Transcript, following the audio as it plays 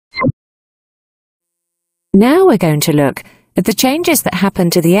Now we're going to look at the changes that happen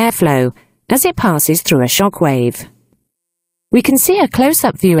to the airflow as it passes through a shock wave. We can see a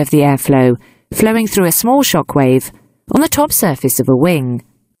close-up view of the airflow flowing through a small shock wave on the top surface of a wing.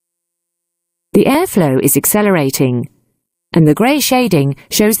 The airflow is accelerating, and the grey shading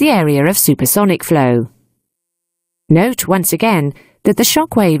shows the area of supersonic flow. Note once again that the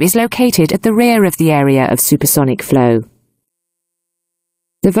shock wave is located at the rear of the area of supersonic flow.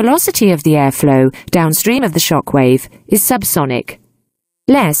 The velocity of the airflow downstream of the shock wave is subsonic,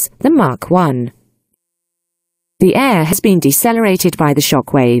 less than Mach 1. The air has been decelerated by the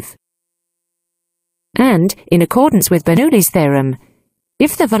shock wave. And, in accordance with Bernoulli's theorem,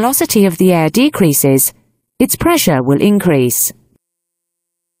 if the velocity of the air decreases, its pressure will increase.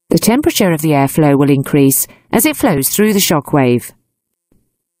 The temperature of the airflow will increase as it flows through the shock wave.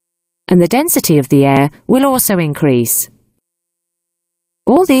 And the density of the air will also increase.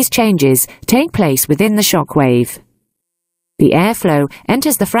 All these changes take place within the shock wave. The airflow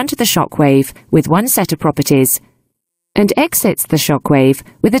enters the front of the shock wave with one set of properties and exits the shock wave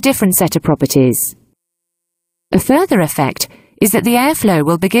with a different set of properties. A further effect is that the airflow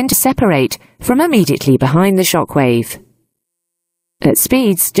will begin to separate from immediately behind the shock wave. At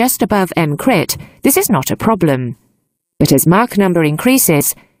speeds just above m crit, this is not a problem, but as Mach number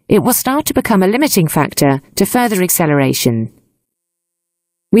increases, it will start to become a limiting factor to further acceleration.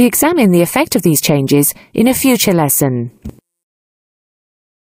 We examine the effect of these changes in a future lesson.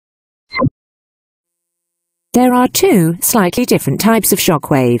 There are two slightly different types of shock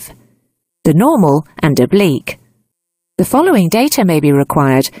wave, the normal and oblique. The following data may be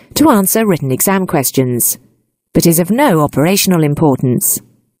required to answer written exam questions, but is of no operational importance.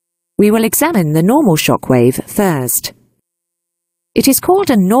 We will examine the normal shock wave first. It is called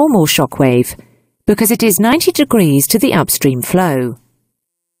a normal shock wave because it is 90 degrees to the upstream flow.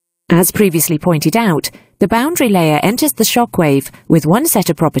 As previously pointed out, the boundary layer enters the shock wave with one set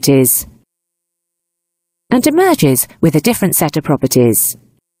of properties and emerges with a different set of properties.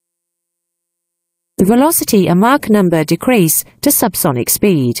 The velocity and Mach number decrease to subsonic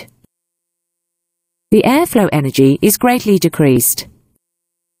speed. The airflow energy is greatly decreased.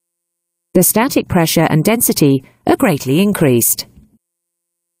 The static pressure and density are greatly increased.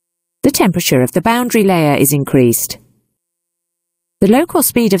 The temperature of the boundary layer is increased. The local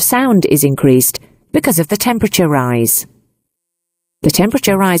speed of sound is increased because of the temperature rise. The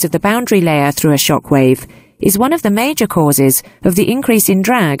temperature rise of the boundary layer through a shock wave is one of the major causes of the increase in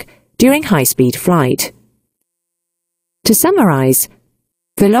drag during high-speed flight. To summarize,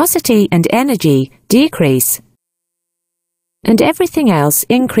 velocity and energy decrease, and everything else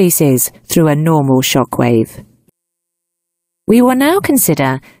increases through a normal shock wave. We will now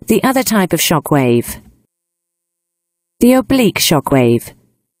consider the other type of shock wave, the oblique shock wave,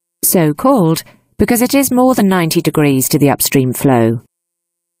 so called because it is more than 90 degrees to the upstream flow.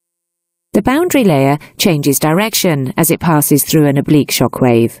 The boundary layer changes direction as it passes through an oblique shock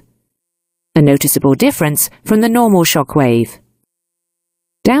wave, a noticeable difference from the normal shock wave.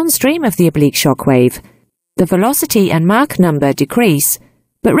 Downstream of the oblique shock wave, the velocity and Mach number decrease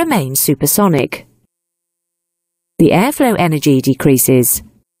but remain supersonic. The airflow energy decreases.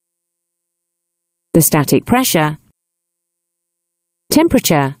 The static pressure,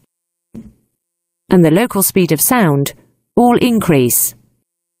 temperature, and the local speed of sound all increase.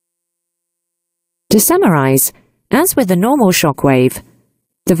 To summarize, as with the normal shock wave,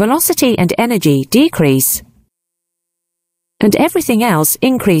 the velocity and energy decrease, and everything else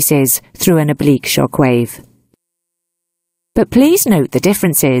increases through an oblique shock wave. But please note the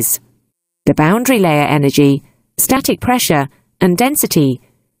differences. The boundary layer energy, static pressure, and density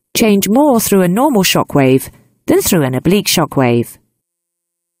change more through a normal shock wave than through an oblique shock wave.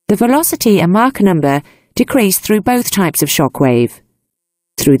 The velocity and Mach number decrease through both types of shock wave.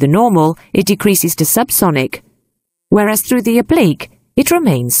 Through the normal, it decreases to subsonic, whereas through the oblique, it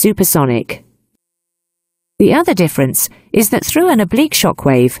remains supersonic. The other difference is that through an oblique shock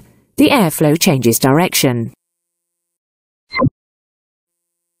wave, the airflow changes direction.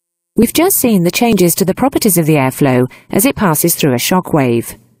 We've just seen the changes to the properties of the airflow as it passes through a shock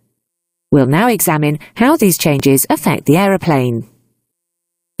wave. We'll now examine how these changes affect the aeroplane.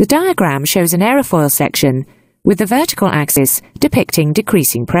 The diagram shows an aerofoil section with the vertical axis depicting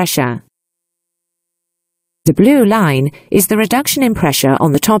decreasing pressure. The blue line is the reduction in pressure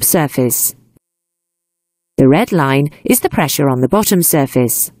on the top surface. The red line is the pressure on the bottom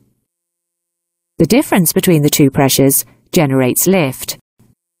surface. The difference between the two pressures generates lift.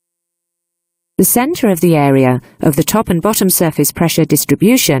 The center of the area of the top and bottom surface pressure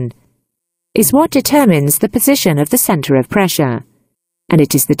distribution is what determines the position of the center of pressure, and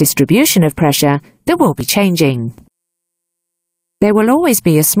it is the distribution of pressure that will be changing. There will always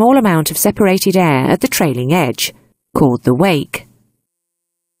be a small amount of separated air at the trailing edge, called the wake.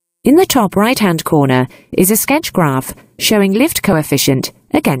 In the top right-hand corner is a sketch graph showing lift coefficient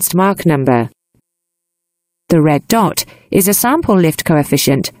against Mach number. The red dot is a sample lift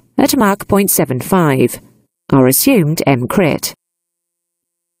coefficient at Mach 0.75, our assumed M-crit.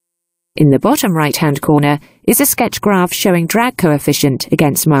 In the bottom right-hand corner is a sketch graph showing drag coefficient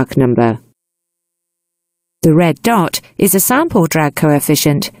against Mach number. The red dot is a sample drag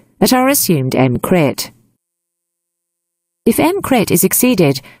coefficient at our assumed M-crit. If M-crit is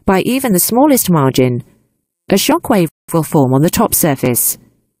exceeded by even the smallest margin, a shock wave will form on the top surface,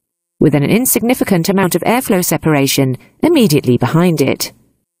 with an insignificant amount of airflow separation immediately behind it.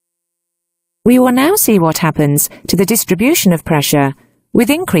 We will now see what happens to the distribution of pressure with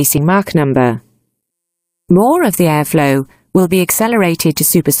increasing Mach number. More of the airflow will be accelerated to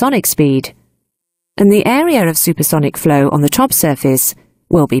supersonic speed, and the area of supersonic flow on the top surface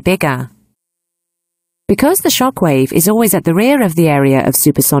will be bigger. Because the shock wave is always at the rear of the area of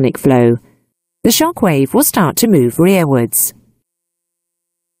supersonic flow, the shock wave will start to move rearwards.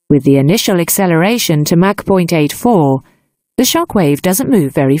 With the initial acceleration to Mach 0.84, the shock wave doesn't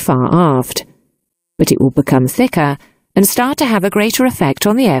move very far aft, but it will become thicker and start to have a greater effect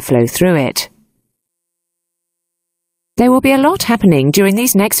on the airflow through it. There will be a lot happening during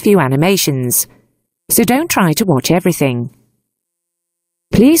these next few animations, so don't try to watch everything.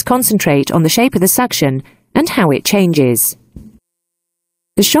 Please concentrate on the shape of the suction and how it changes.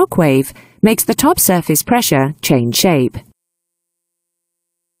 The shock wave makes the top surface pressure change shape.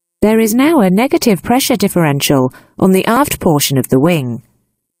 There is now a negative pressure differential on the aft portion of the wing,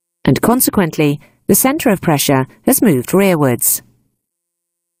 and consequently, the centre of pressure has moved rearwards.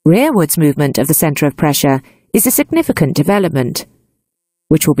 Rearwards movement of the centre of pressure is a significant development,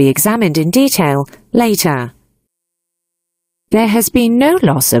 which will be examined in detail later. There has been no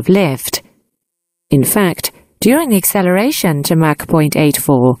loss of lift. In fact, during the acceleration to Mach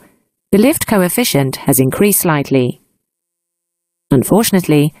 0.84, the lift coefficient has increased slightly.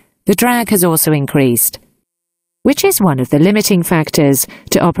 Unfortunately, the drag has also increased, which is one of the limiting factors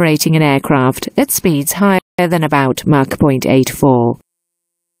to operating an aircraft at speeds higher than about Mach 0.84.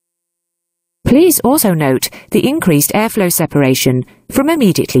 Please also note the increased airflow separation from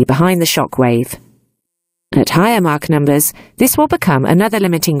immediately behind the shock wave. At higher Mach numbers, this will become another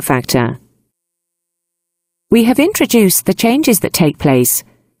limiting factor. We have introduced the changes that take place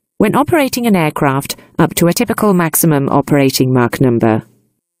when operating an aircraft up to a typical maximum operating Mach number.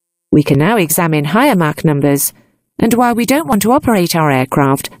 We can now examine higher Mach numbers and why we don't want to operate our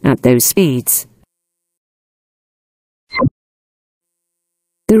aircraft at those speeds.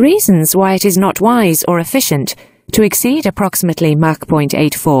 The reasons why it is not wise or efficient to exceed approximately Mach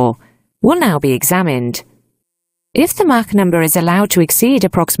 0.84 will now be examined. If the Mach number is allowed to exceed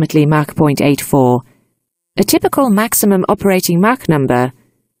approximately Mach 0.84, a typical maximum operating Mach number,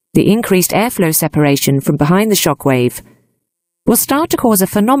 the increased airflow separation from behind the shock wave, will start to cause a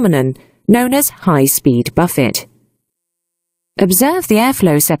phenomenon known as high-speed Buffett. Observe the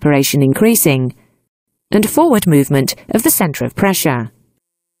airflow separation increasing and forward movement of the centre of pressure.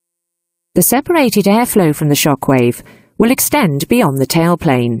 The separated airflow from the shock wave will extend beyond the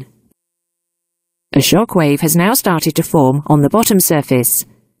tailplane. A shock wave has now started to form on the bottom surface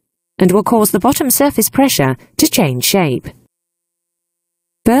and will cause the bottom surface pressure to change shape.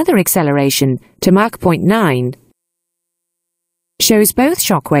 Further acceleration to Mach 0.9 shows both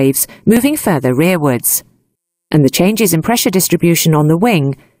shock waves moving further rearwards, and the changes in pressure distribution on the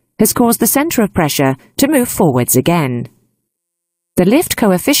wing has caused the centre of pressure to move forwards again. The lift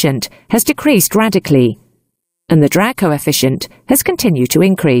coefficient has decreased radically, and the drag coefficient has continued to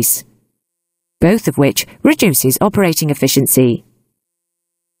increase, both of which reduces operating efficiency.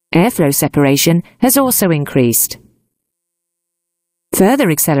 Airflow separation has also increased. Further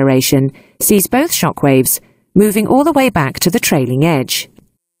acceleration sees both shock waves moving all the way back to the trailing edge.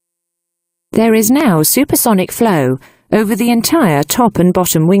 There is now supersonic flow over the entire top and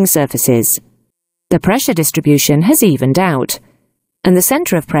bottom wing surfaces. The pressure distribution has evened out, and the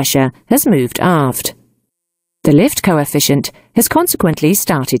centre of pressure has moved aft. The lift coefficient has consequently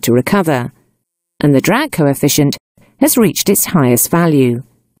started to recover, and the drag coefficient has reached its highest value.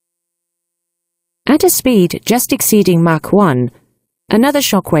 At a speed just exceeding Mach 1, another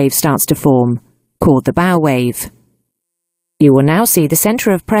shock wave starts to form, called the bow wave. You will now see the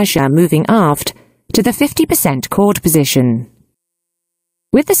centre of pressure moving aft to the 50% chord position.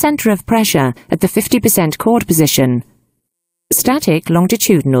 With the centre of pressure at the 50% chord position, static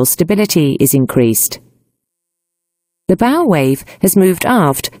longitudinal stability is increased. the bow wave has moved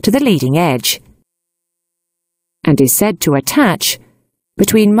aft to the leading edge and is said to attach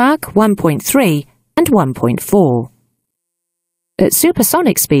between Mach 1.3 and 1.4. At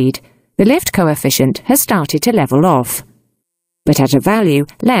supersonic speed, the lift coefficient has started to level off, but at a value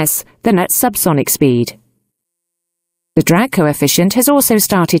less than at subsonic speed. The drag coefficient has also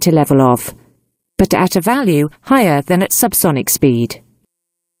started to level off, but at a value higher than at subsonic speed.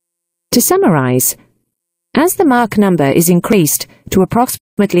 To summarize, as the Mach number is increased to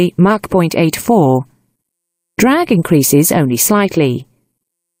approximately Mach 0.84, drag increases only slightly,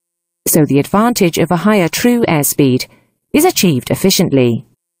 so the advantage of a higher true airspeed is achieved efficiently.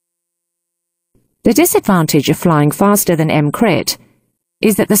 The disadvantage of flying faster than mcrit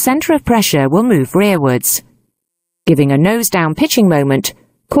is that the centre of pressure will move rearwards, giving a nose-down pitching moment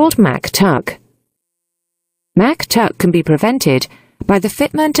called Mach tuck. Mach tuck can be prevented by the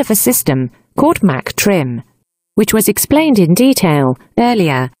fitment of a system called Mach trim, which was explained in detail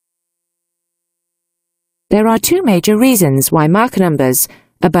earlier. There are two major reasons why Mach numbers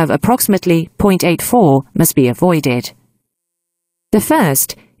above approximately 0.84 must be avoided. The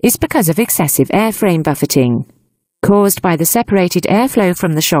first is because of excessive airframe buffeting, caused by the separated airflow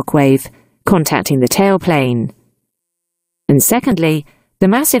from the shock wave contacting the tailplane. And secondly, the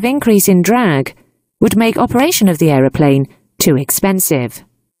massive increase in drag would make operation of the aeroplane too expensive.